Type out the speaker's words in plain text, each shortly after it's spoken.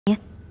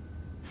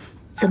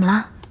怎么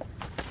了？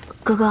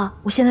哥哥，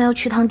我现在要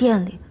去趟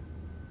店里。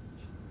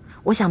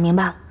我想明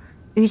白了，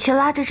与其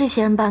拉着这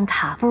些人办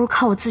卡，不如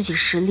靠我自己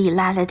实力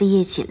拉来的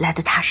业绩来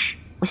得踏实。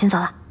我先走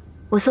了，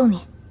我送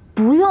你。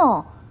不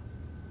用，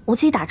我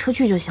自己打车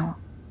去就行了。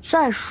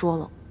再说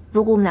了，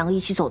如果我们两个一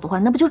起走的话，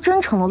那不就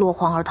真成了落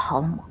荒而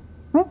逃了吗？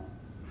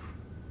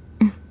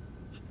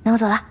那我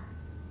走了，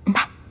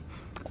拜。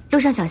路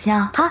上小心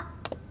啊！好。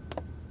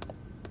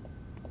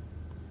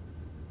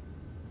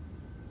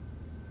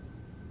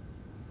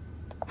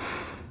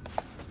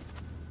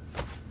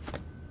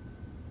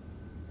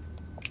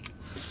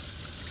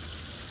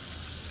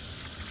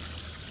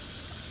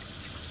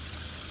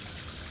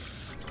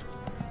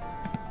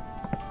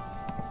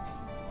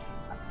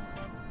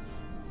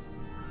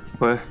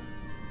喂，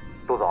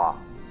杜总啊，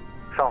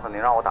上次您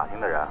让我打听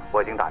的人，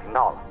我已经打听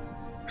到了。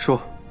说。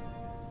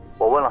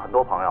我问了很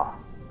多朋友，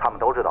他们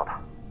都知道他。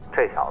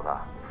这小子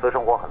私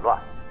生活很乱，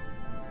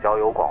交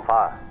友广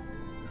泛。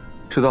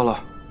知道了。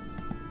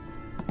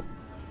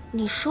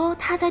你说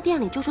他在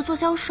店里就是做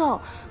销售，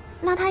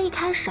那他一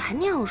开始还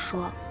那样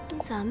说，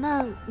咱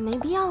们没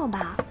必要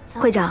吧？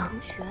会长，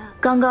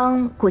刚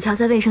刚古桥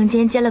在卫生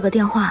间接了个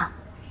电话，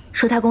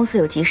说他公司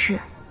有急事，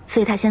所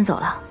以他先走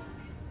了。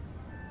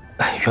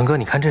哎，元哥，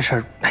你看这事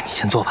儿，那你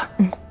先做吧。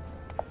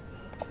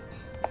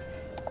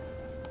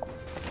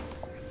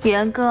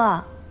元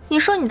哥，你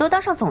说你都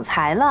当上总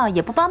裁了，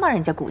也不帮帮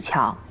人家古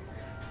桥，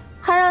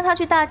还让他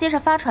去大街上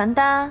发传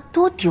单，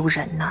多丢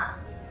人呐！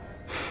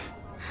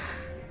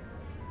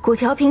古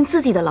桥凭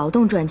自己的劳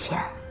动赚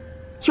钱，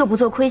又不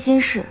做亏心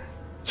事，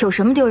有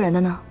什么丢人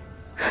的呢？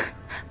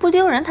不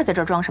丢人，他在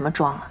这儿装什么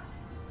装啊？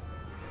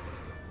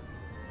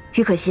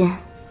于可欣，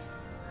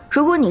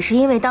如果你是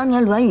因为当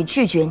年栾宇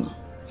拒绝你，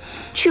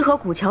去和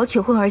古桥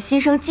求婚而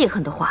心生记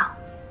恨的话，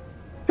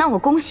那我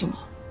恭喜你，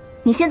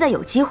你现在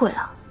有机会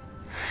了。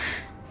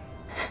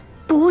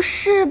不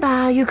是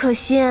吧，于可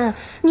欣，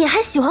你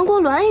还喜欢过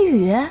栾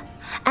宇？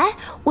哎，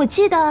我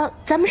记得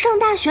咱们上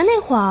大学那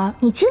会儿，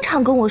你经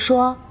常跟我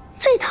说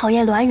最讨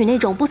厌栾宇那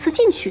种不思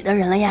进取的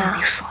人了呀。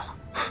别说了。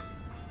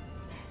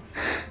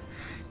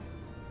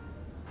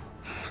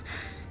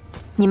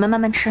你们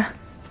慢慢吃，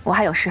我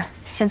还有事，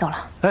先走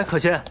了。哎，可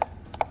心，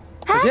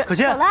可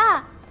心，走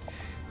了。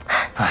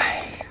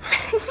哎，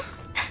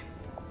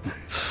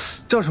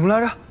叫什么来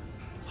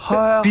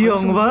着？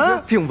炳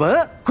文，炳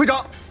文，会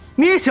长，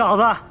你小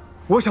子，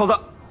我小子，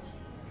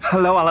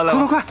来晚了，来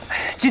晚了，快，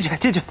进去，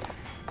进去。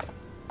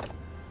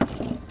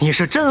你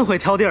是真会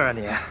挑地儿啊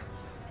你！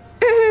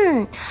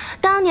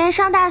当年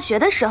上大学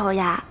的时候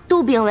呀，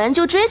杜炳文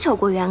就追求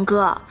过元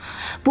哥，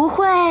不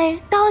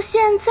会到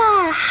现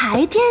在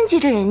还惦记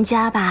着人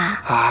家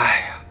吧？哎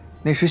呀，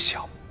那时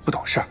小，不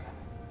懂事儿，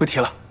不提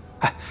了。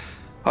哎，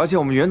而且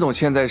我们袁总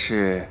现在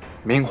是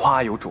名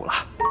花有主了。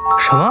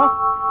什么？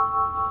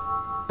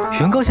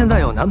元哥现在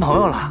有男朋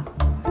友了？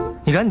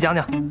你赶紧讲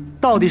讲，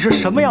到底是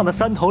什么样的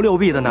三头六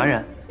臂的男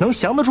人能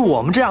降得住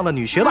我们这样的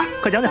女学霸？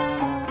快讲讲。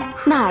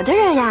哪儿的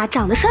人呀？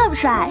长得帅不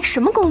帅？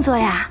什么工作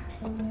呀？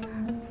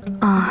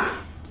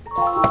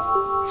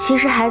其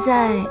实还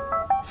在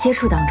接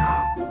触当中。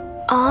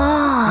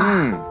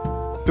哦，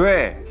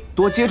对，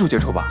多接触接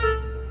触吧，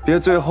别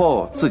最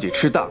后自己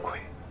吃大亏。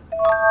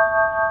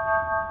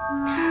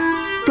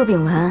杜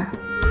炳文，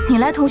你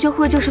来同学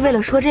会就是为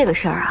了说这个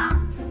事儿啊？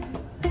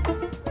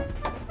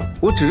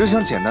我只是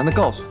想简单的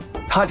告诉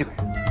你，他这个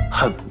人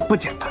很不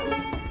简单。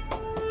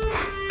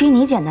比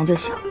你简单就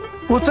行。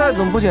我再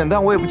怎么不简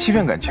单，我也不欺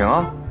骗感情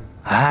啊。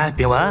哎，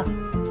炳文，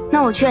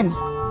那我劝你，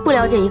不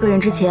了解一个人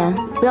之前，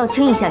不要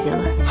轻易下结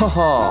论。哈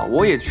哈，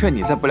我也劝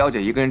你在不了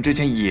解一个人之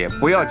前，也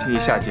不要轻易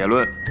下结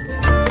论。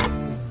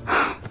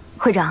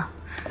会长，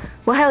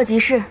我还有急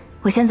事，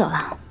我先走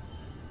了。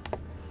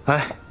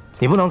哎，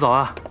你不能走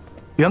啊，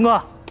元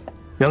哥，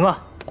元哥，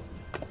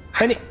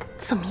哎你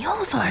怎么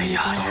又走了一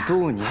个呀？老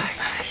杜你，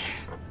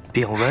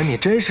炳文你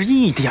真是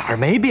一点儿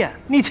没变，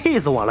你气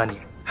死我了你！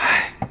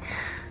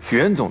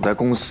袁总在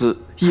公司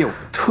业务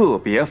特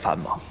别繁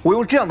忙，我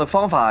用这样的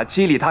方法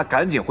激励他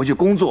赶紧回去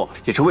工作，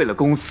也是为了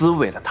公司，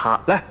为了他。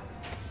来，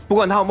不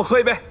管他，我们喝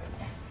一杯。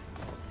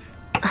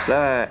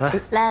来，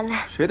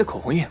谁的口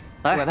红印？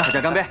来，大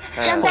家干杯！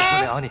干杯！受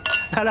不了你！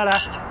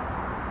来。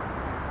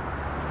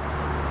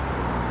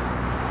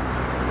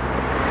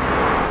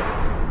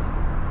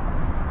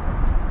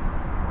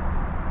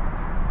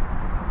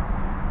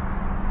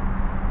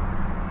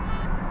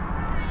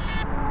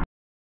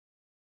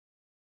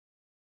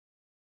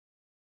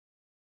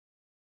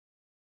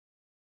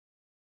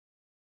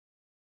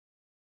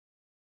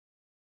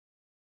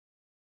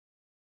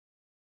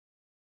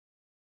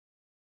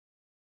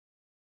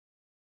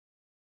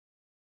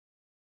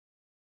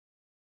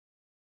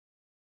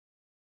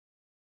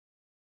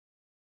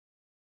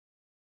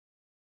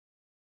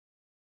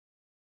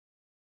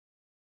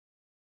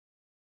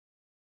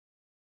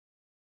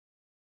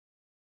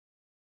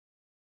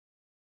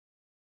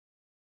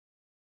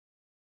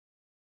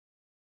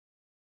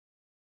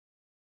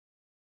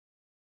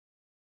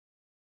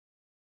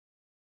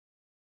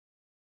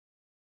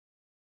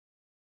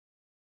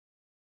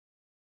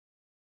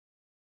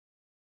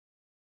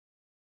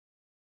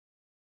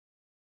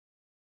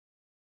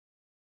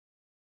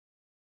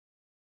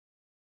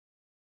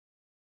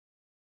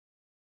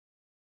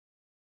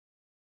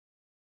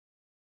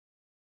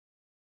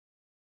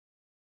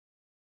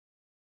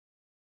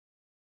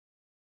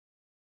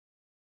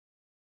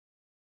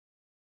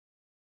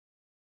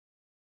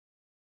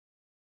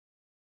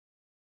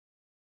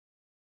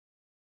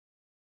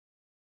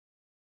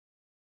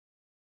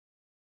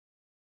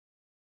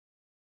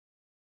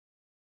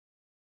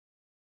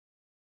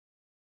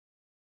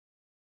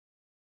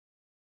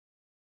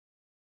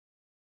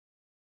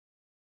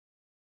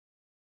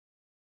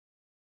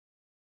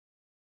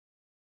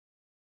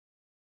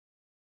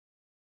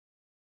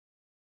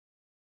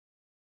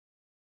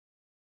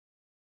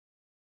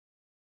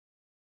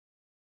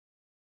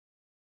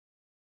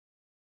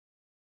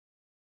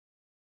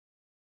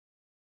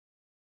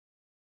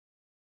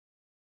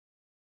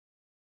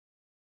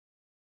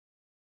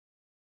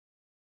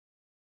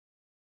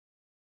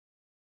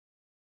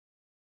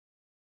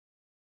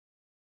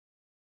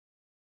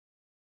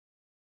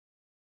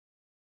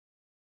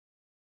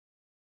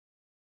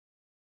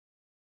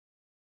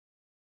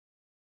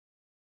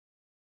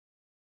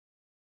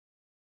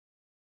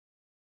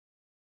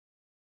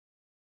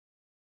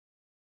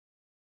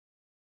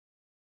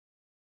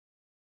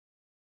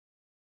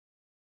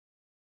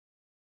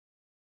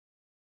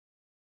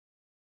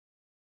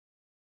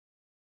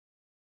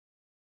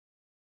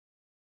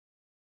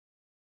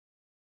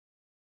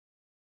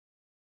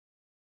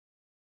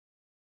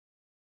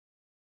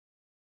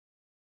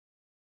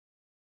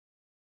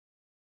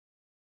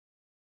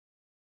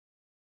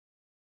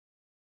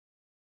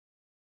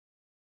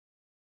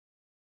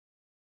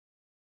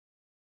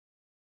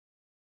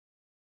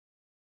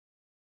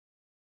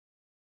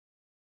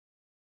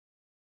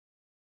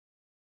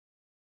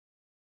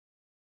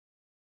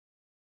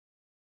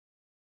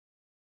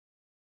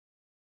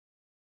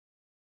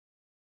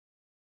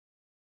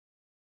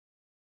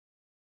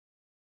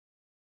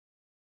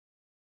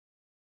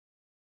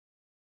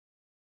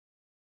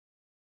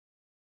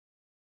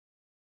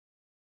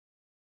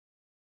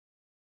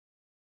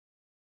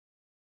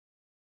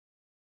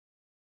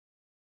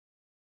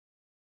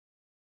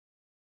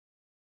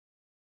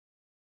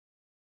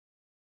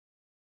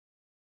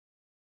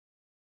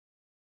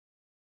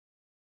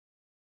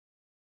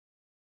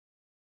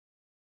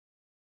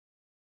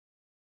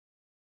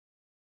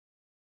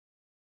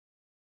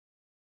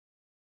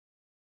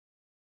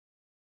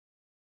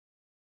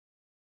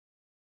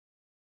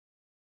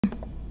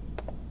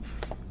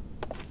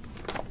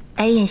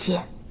哎，妍希，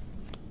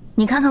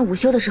你看看午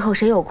休的时候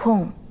谁有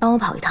空，帮我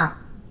跑一趟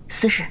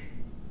私事。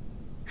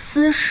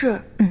私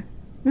事，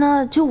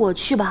那就我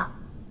去吧。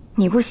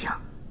你不行，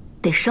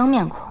得生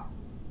面孔。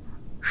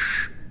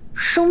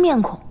生面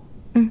孔。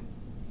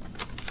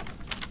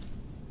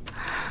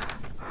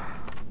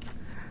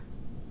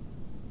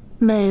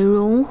美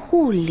容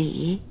护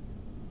理。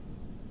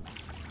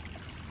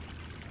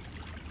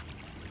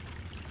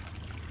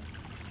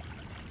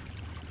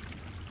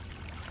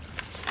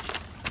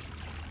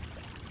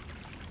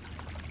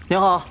您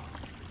好，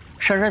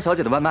珊珊小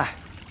姐的外卖。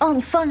哦，你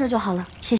放这就好了，谢谢。